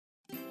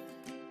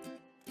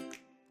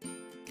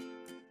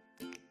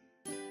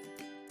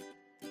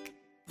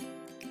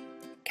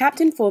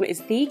CaptainForm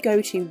is the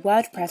go-to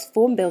WordPress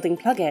form building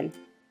plugin.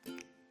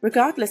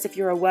 Regardless if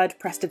you're a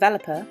WordPress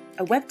developer,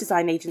 a web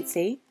design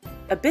agency,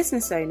 a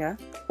business owner,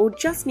 or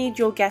just need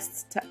your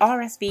guests to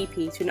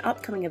RSVP to an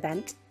upcoming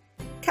event,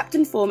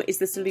 CaptainForm is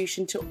the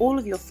solution to all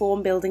of your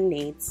form building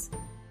needs.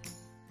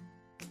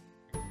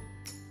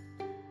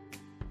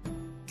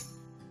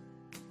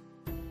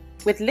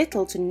 With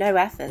little to no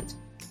effort,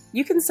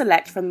 you can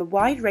select from the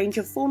wide range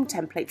of form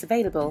templates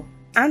available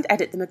and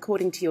edit them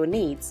according to your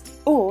needs,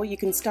 or you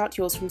can start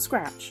yours from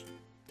scratch.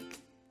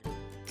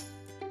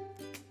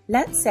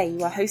 Let's say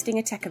you are hosting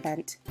a tech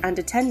event and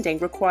attending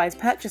requires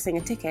purchasing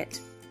a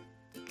ticket.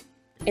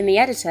 In the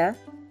editor,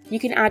 you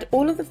can add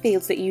all of the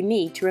fields that you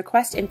need to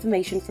request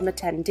information from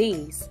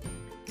attendees.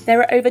 There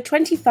are over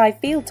 25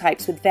 field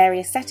types with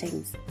various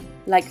settings,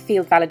 like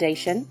field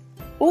validation,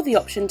 or the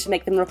option to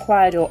make them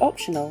required or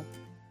optional.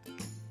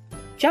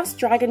 Just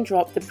drag and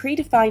drop the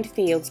predefined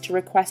fields to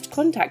request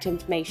contact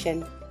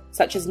information,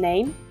 such as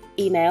name,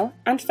 email,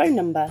 and phone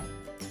number.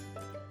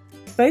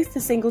 Both the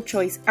single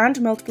choice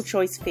and multiple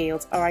choice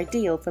fields are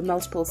ideal for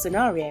multiple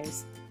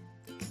scenarios.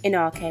 In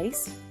our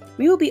case,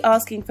 we will be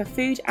asking for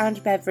food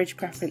and beverage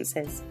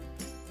preferences.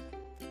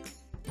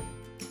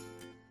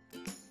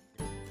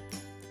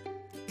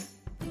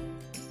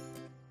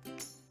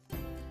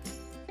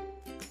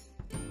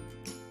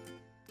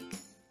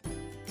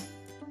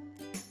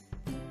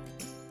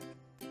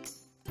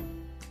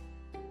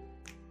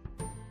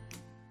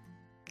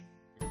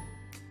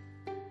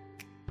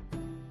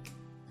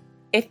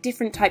 If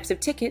different types of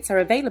tickets are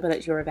available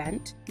at your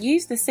event,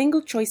 use the single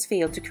choice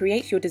field to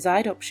create your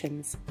desired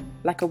options,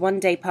 like a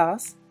 1-day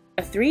pass,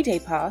 a 3-day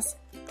pass,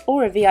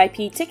 or a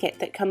VIP ticket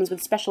that comes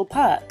with special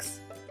perks.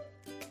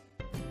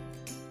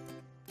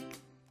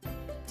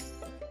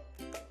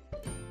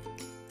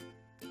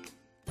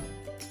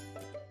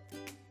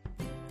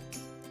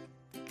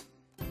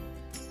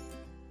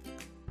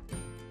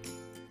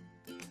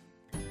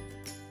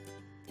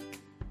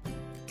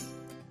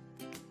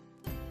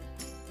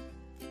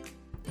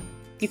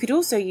 You could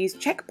also use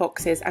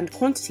checkboxes and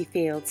quantity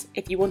fields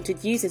if you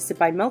wanted users to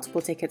buy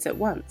multiple tickets at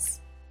once.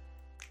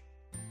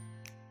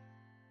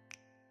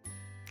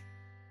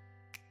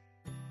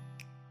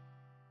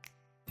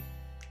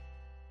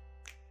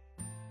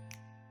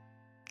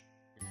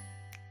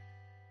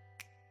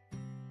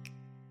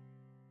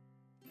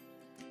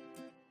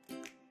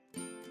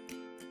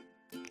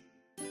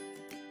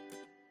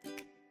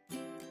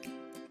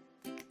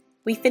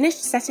 We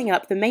finished setting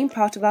up the main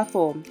part of our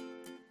form,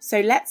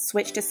 so let's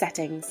switch to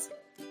settings.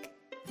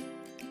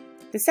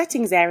 The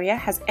settings area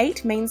has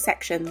 8 main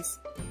sections.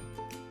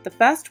 The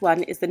first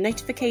one is the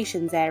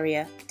notifications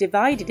area,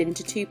 divided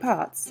into 2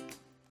 parts.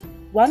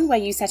 One where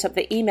you set up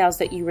the emails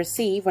that you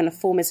receive when a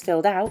form is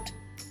filled out,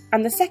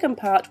 and the second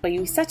part where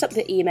you set up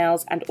the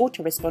emails and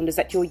autoresponders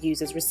that your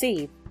users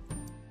receive.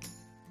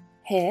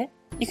 Here,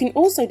 you can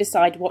also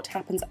decide what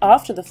happens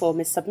after the form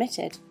is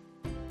submitted.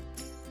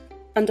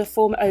 Under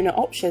Form Owner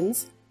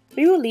Options,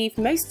 we will leave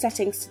most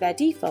settings to their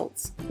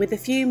defaults, with a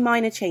few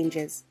minor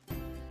changes.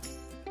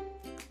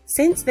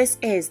 Since this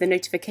is the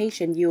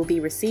notification you will be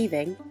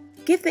receiving,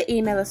 give the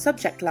email a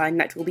subject line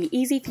that will be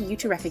easy for you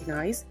to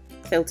recognise,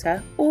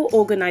 filter, or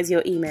organise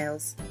your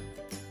emails.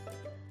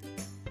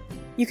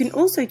 You can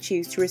also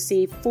choose to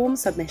receive form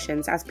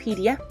submissions as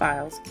PDF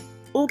files,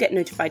 or get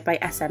notified by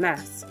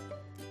SMS.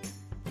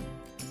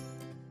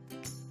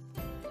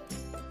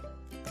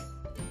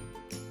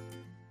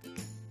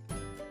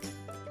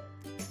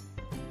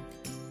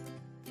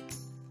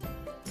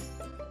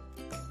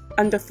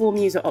 Under Form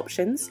User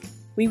Options,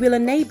 we will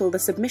enable the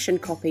submission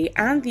copy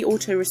and the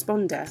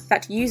autoresponder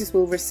that users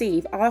will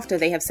receive after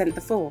they have sent the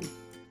form.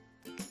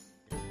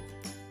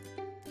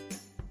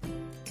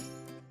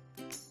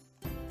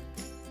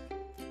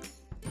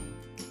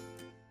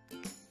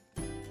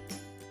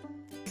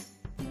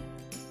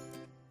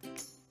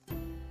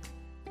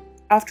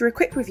 After a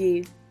quick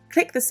review,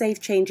 click the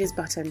Save Changes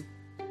button.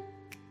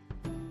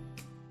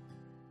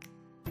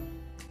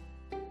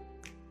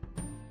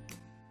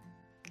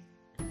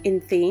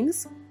 In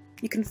Themes,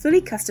 you can fully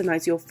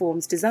customize your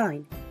form's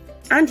design,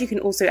 and you can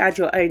also add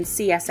your own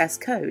CSS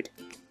code.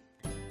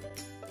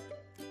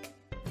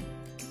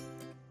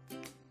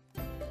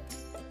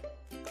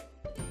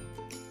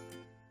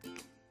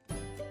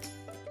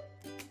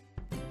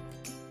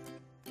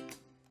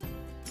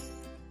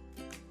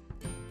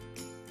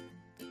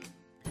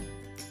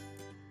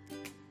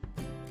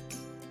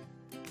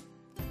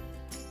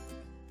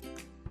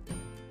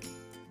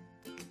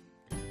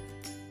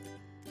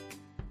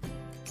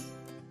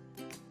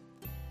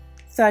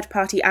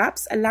 Third-party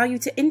apps allow you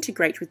to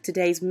integrate with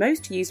today's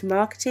most used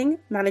marketing,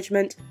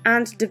 management,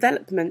 and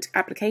development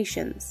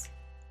applications.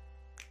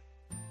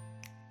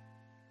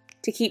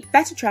 To keep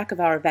better track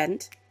of our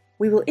event,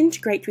 we will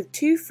integrate with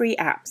 2 free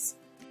apps,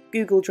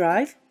 Google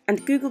Drive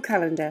and Google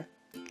Calendar.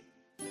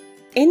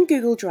 In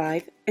Google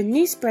Drive, a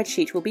new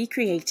spreadsheet will be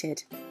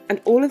created,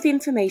 and all of the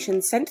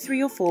information sent through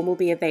your form will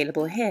be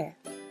available here.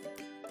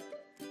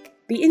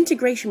 The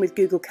integration with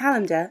Google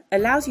Calendar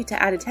allows you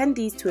to add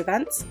attendees to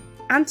events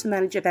and to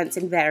manage events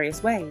in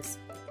various ways.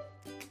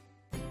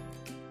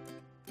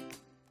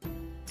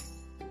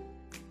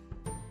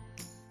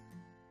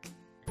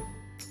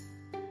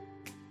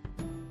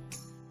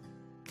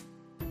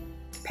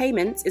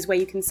 Payments is where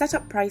you can set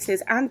up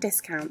prices and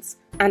discounts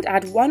and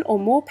add one or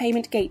more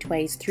payment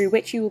gateways through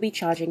which you will be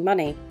charging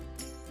money.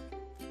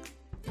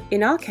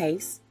 In our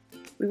case,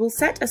 we will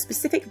set a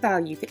specific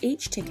value for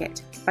each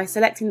ticket by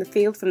selecting the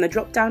field from the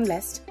drop-down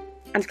list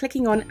and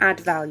clicking on Add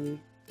Value.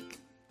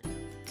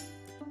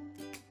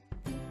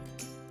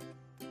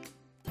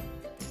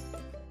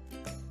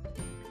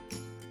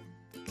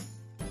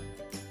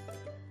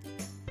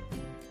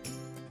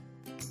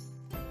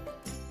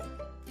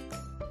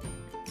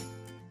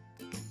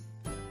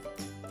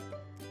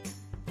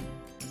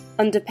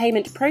 Under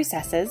Payment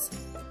Processors,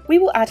 we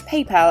will add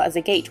PayPal as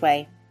a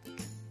gateway.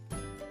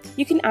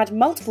 You can add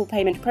multiple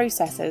payment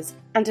processors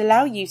and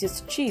allow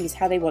users to choose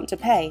how they want to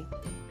pay.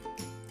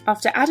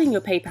 After adding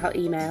your PayPal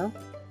email,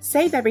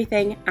 save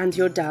everything and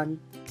you're done.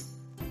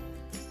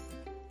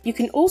 You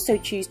can also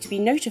choose to be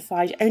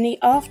notified only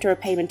after a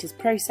payment is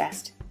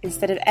processed,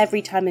 instead of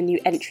every time a new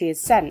entry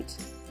is sent.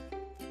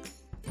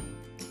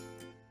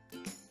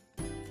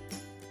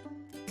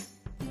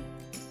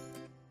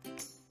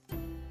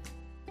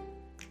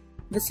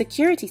 The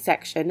Security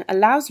section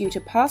allows you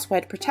to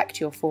password protect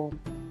your form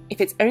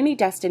if it's only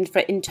destined for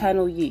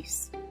internal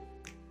use.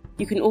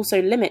 You can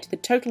also limit the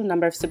total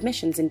number of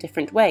submissions in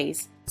different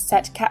ways,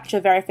 set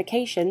CAPTCHA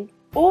verification,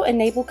 or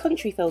enable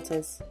country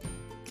filters.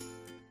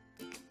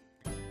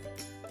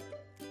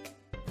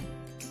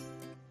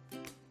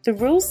 The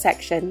Rules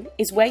section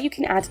is where you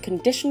can add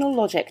conditional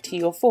logic to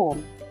your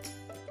form.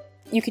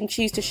 You can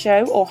choose to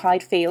show or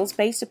hide fields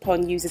based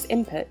upon users'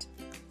 input,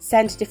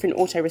 send different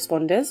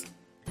autoresponders,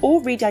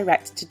 or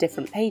redirect to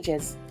different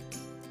pages.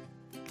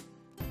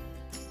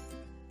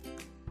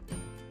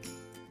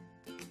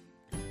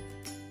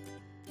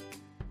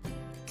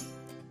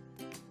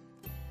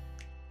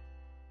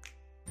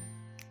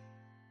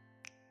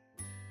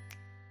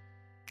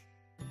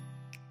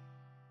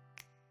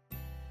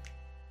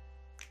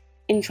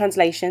 In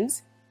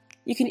translations,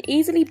 you can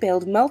easily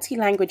build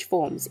multi-language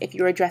forms if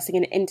you're addressing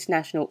an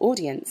international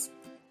audience,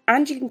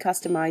 and you can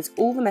customize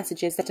all the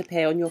messages that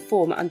appear on your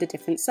form under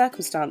different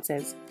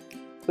circumstances,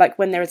 like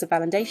when there is a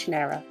validation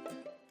error.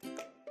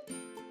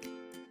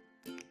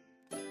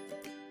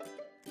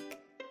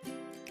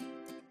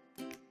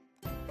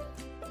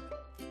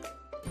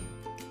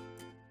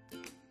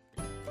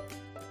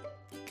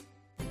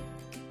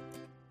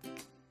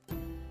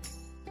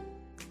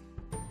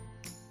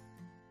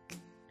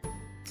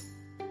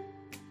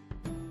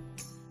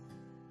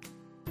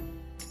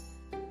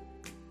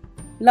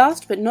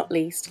 Last but not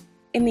least,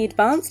 in the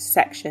Advanced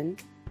section,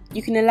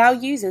 you can allow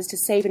users to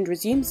save and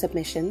resume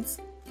submissions,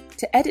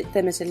 to edit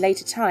them at a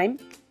later time,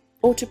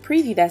 or to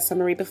preview their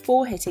summary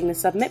before hitting the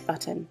Submit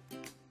button.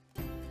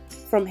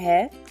 From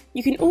here,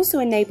 you can also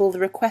enable the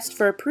Request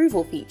for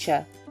Approval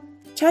feature,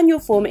 turn your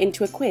form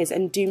into a quiz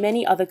and do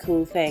many other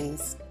cool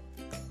things.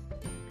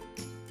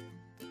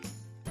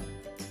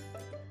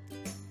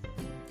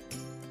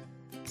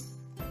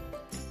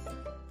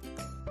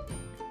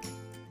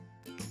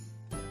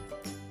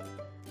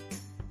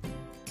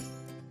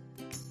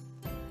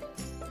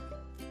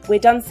 We're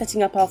done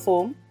setting up our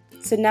form,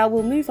 so now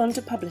we'll move on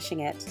to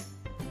publishing it.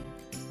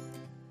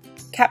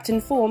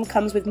 CaptainForm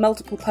comes with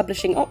multiple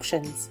publishing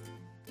options.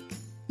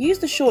 Use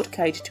the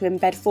shortcode to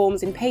embed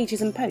forms in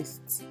pages and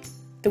posts,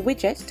 the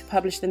widget to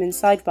publish them in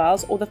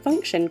sidebars, or the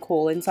function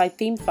call inside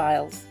theme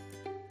files.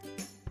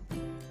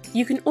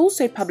 You can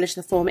also publish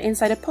the form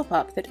inside a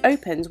pop-up that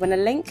opens when a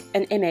link,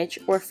 an image,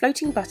 or a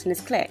floating button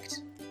is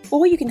clicked,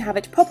 or you can have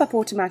it pop up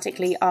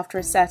automatically after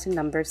a certain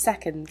number of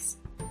seconds.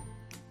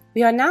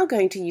 We are now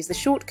going to use the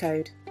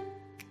shortcode.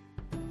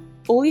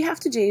 All you have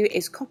to do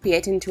is copy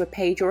it into a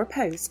page or a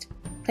post,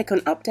 click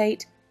on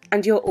Update,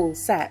 and you're all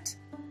set.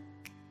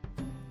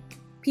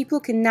 People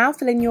can now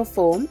fill in your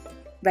form,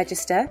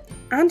 register,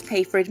 and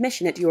pay for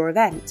admission at your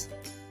event.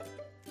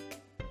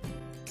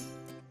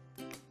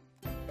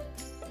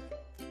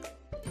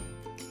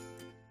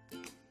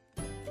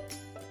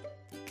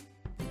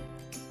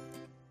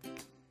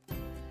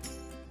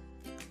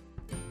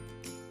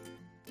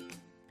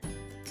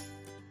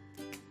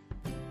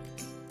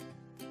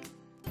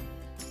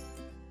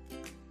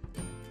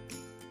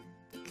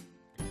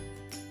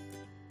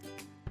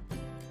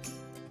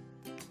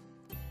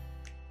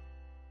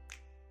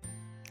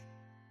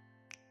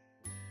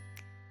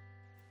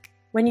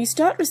 When you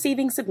start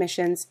receiving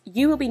submissions,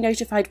 you will be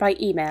notified by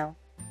email,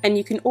 and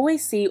you can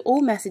always see all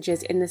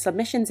messages in the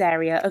submissions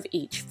area of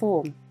each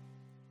form.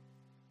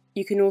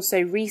 You can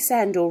also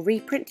resend or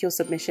reprint your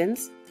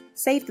submissions,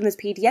 save them as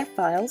PDF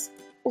files,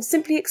 or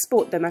simply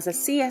export them as a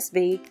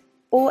CSV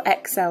or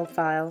Excel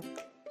file.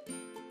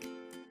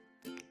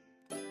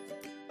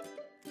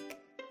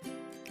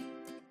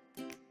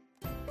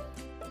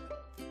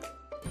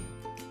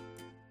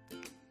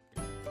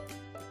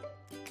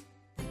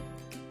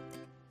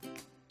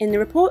 In the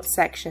Reports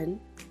section,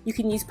 you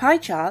can use pie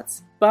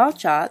charts, bar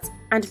charts,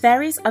 and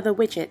various other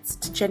widgets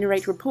to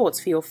generate reports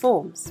for your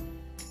forms.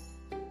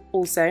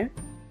 Also,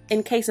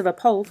 in case of a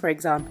poll, for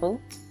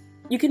example,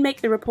 you can make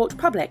the report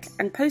public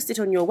and post it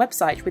on your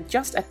website with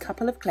just a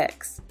couple of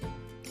clicks.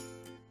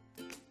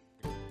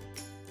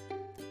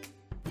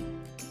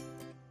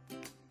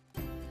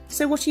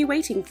 So what are you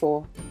waiting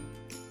for?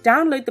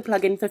 Download the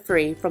plugin for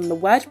free from the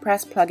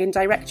WordPress plugin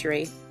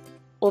directory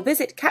or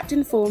visit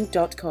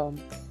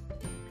CaptainForm.com.